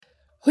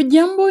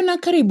Hujambo na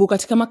karibu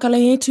katika makala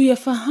yetu ya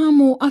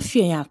Fahamu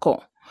Afya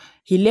Yako.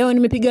 Hii leo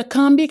nimepiga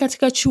kambi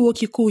katika chuo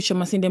kikuu cha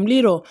Masinde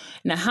Muliro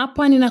na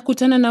hapa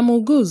ninakutana na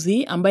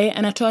muuguzi ambaye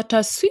anatoa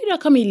taswira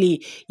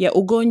kamili ya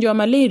ugonjwa wa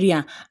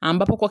malaria,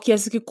 ambapo kwa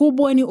kiasi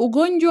kikubwa ni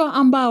ugonjwa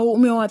ambao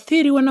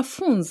umewaathiri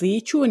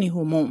wanafunzi chuoni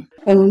humo.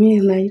 Mimi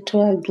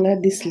naitwa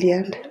Gladys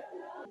Lianda.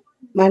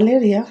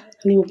 Malaria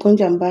ni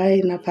ugonjwa ambaye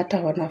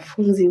inapata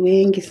wanafunzi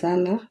wengi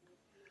sana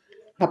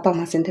hapa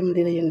Masinde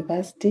Muliro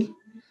University.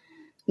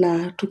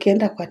 Na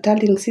tukienda kwa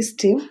tallying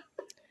system,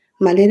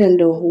 malaria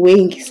ndio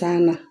wengi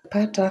sana.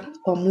 Pata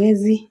kwa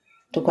mwezi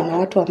tuko na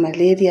watu wa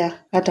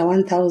malaria hata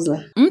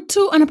 1000.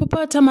 Mtu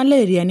anapopata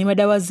malaria ni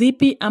madawa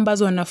zipi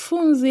ambazo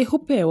wanafunzi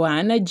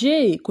hupewa, na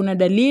je, kuna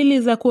dalili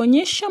za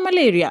kuonyesha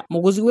malaria?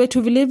 Muuguzi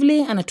wetu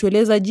vilevile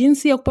anatueleza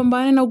jinsi ya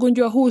kupambana na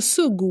ugonjwa huu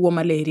sugu wa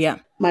malaria.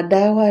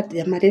 Madawa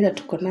ya malaria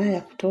tuko nayo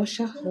ya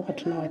kutosha, huwa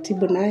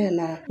tunawatibu nayo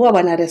na huwa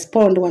wana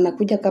respond,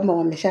 wanakuja kama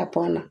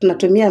wameshapona.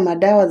 Tunatumia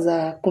madawa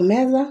za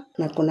kumeza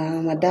na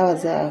kuna madawa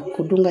za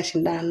kudunga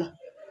shindano.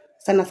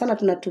 Sana sana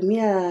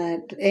tunatumia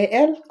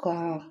AL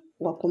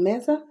kwa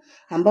kumeza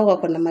ambao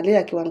wako na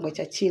malaria kiwango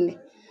cha chini.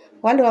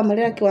 Wale wa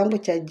malaria kiwango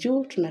cha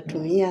juu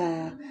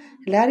tunatumia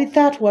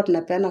Larithat, huwa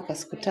tunapeana kwa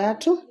siku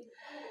 3.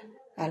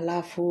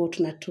 Alafu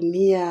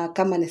tunatumia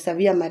kama ni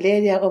severe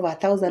malaria over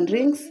 1000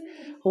 rings,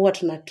 huwa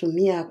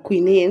tunatumia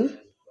quinine.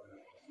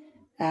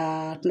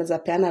 Tunaweza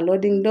peana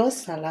loading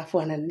dose, alafu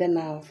anaendelea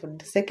na for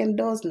the second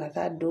dose na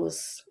third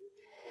dose.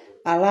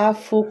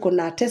 Alafu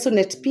kuna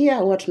Tesonet pia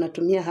huwa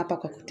tunatumia hapa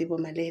kwa kutibu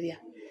malaria.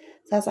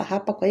 Sasa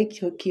hapa kwa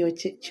hiki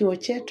chuo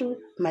chetu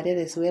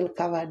malaria is well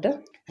covered.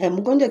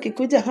 Mgonjwa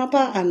akikuja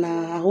hapa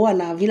huwa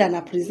na vile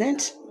ana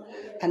present,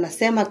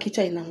 anasema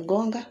kichwa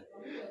inamgonga,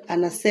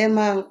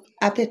 anasema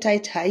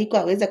appetite haiko,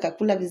 hawezi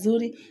kukula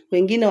vizuri,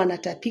 wengine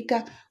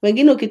wanatapika,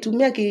 wengine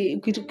ukitumia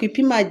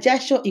kipima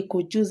jasho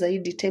iko juu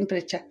zaidi,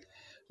 temperature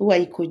huwa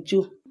iko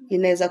juu,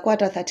 inaweza kuwa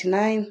hata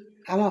 39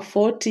 ama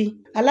 40.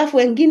 Alafu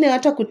wengine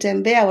hata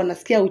kutembea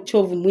wanasikia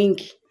uchovu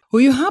mwingi.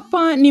 Huyu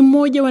hapa ni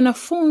mmoja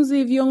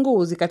wanafunzi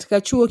viongozi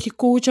katika chuo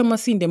kikuu cha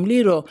Masinde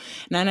Muliro,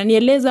 na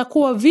ananieleza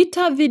kuwa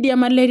vita dhidi ya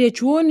malaria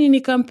chuoni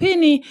ni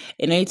kampeni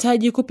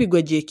inahitaji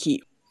kupigwa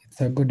jeki.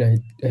 It's a good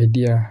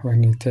idea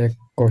when you take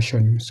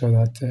caution so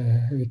that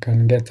we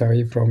can get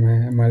away from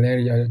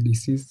malaria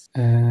disease.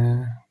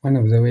 One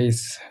of the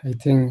ways, I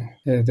think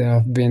there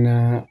have been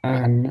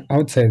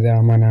outside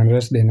the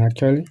non-resident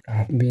actually.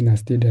 I've been a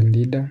student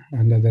leader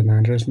under the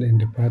non-resident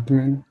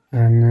department.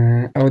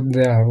 And out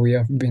there we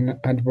have been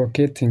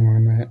advocating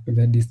on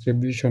the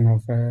distribution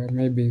of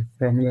maybe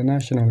from the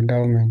national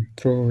government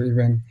through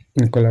even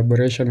in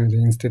collaboration with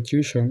the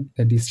institution,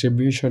 the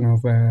distribution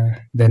of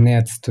the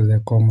nets to the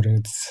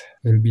comrades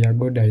will be a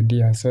good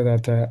idea so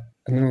that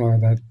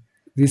that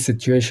this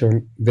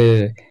situation,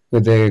 with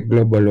the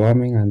global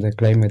warming and the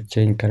climate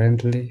change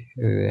currently,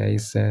 there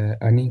is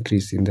an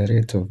increase in the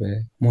rate of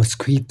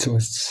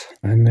mosquitoes,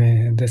 and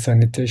the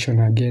sanitation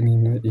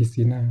again is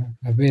in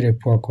a very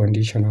poor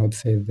condition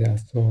outside there.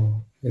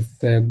 So it's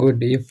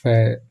good if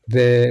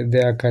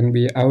there can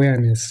be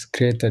awareness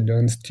created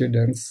on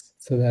students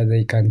so that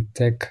they can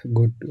take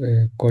good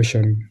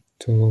caution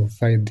to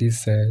fight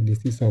this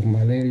disease of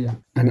malaria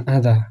and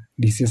other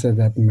diseases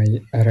that may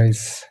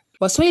arise.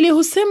 Waswahili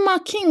husema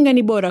kinga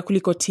ni bora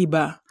kuliko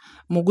tiba.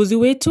 Muuguzi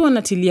wetu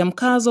anatilia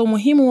mkazo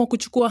umuhimu wa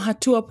kuchukua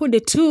hatua punde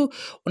tu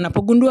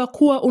unapogundua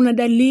kuwa una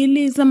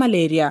dalili za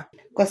malaria.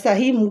 Kwa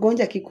sahihi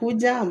mgonjwa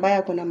akikuja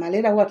ambaye kuna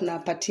malaria huwa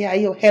tunapatia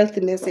hiyo health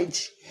message,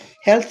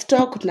 health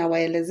talk,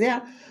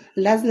 tunawaelezea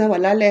lazima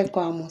walale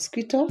kwa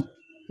mosquito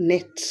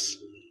net.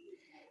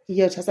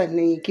 Hiyo sasa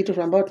ni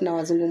kitu ambacho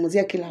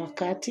tunawazungumzia kila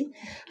wakati.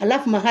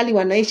 Alafu mahali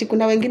wanaishi,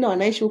 kuna wengine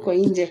wanaishi huko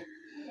nje,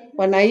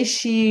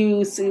 wanaishi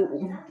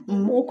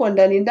huko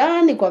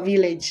ndani kwa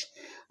village.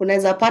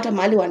 Unaweza pata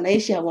mahali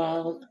wanaishi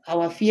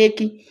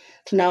hawafieki,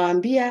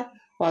 tunawaambia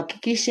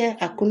wahakikishe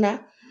hakuna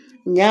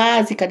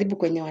nyazi karibu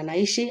kwenye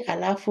wanaishi.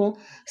 Alafu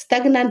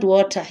stagnant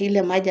water,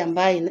 ile maji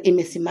ambayo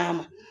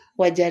imesimama,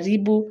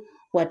 wajaribu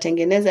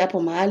watengeneze hapo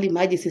mahali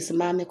maji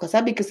sisimame, kwa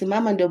sababu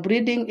ikisimama ndio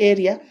breeding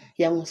area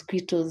ya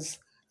mosquitoes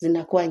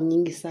zinakuwa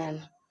nyingi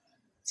sana.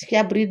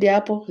 Sikia breed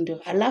hapo ndio.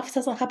 Alafu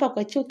sasa hapa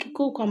kwa chuo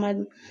kikuu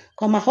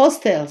kwa ma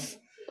hostels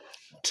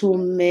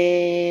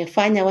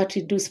tumefanya what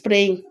we do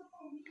spraying.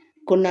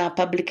 Kuna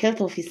public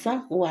health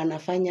officer huwa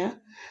anafanya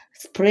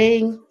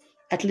spraying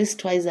at least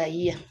twice a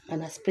year.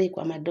 Ana spray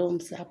kwa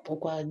madoms hapo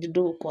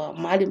kwa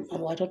mahali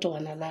watoto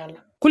wanalala.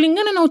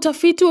 Kulingana na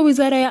utafiti wa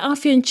Wizara ya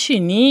Afya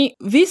nchini,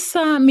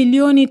 visa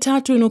milioni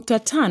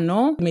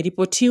 3.5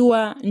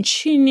 vimeripotiwa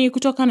nchini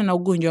kutokana na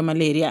ugonjwa wa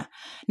malaria.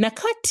 Na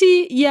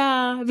kati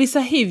ya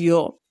visa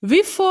hivyo,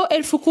 vifo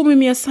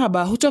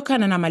 10,700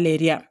 hutokana na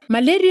malaria.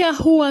 Malaria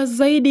huwa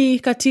zaidi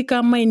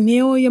katika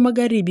maeneo ya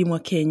magharibi mwa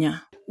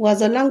Kenya.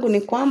 Wazo langu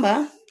ni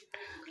kwamba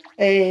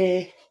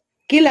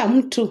kila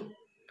mtu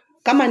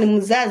kama ni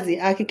mzazi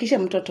hakikisha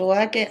mtoto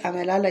wake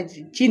amelala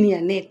chini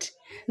ya net.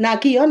 Na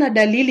akiona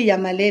dalili ya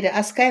malaria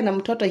asikae na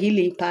mtoto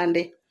hili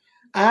ipande.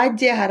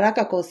 Aje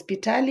haraka kwa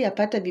hospitali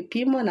apate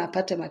vipimo na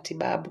apate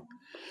matibabu.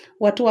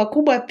 Watu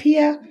wakubwa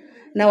pia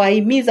na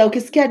wahimiza,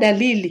 ukisikia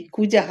dalili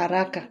kuja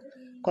haraka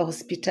kwa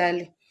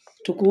hospitali.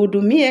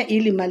 Tukuhudumie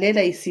ili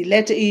malaria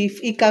isilete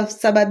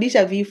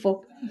ikasababisha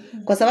vifo.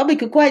 Kwa sababu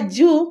ikikuwa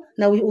juu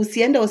na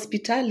usiende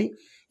hospitali,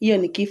 hiyo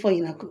ni kifo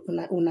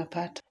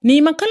unapata.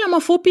 Ni makala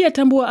mafupi ya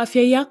Tambua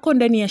Afya Yako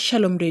ndani ya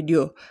Shalom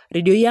Radio,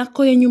 redio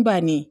yako ya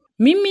nyumbani.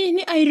 Mimi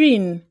ni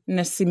Irene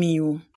Nasimiu.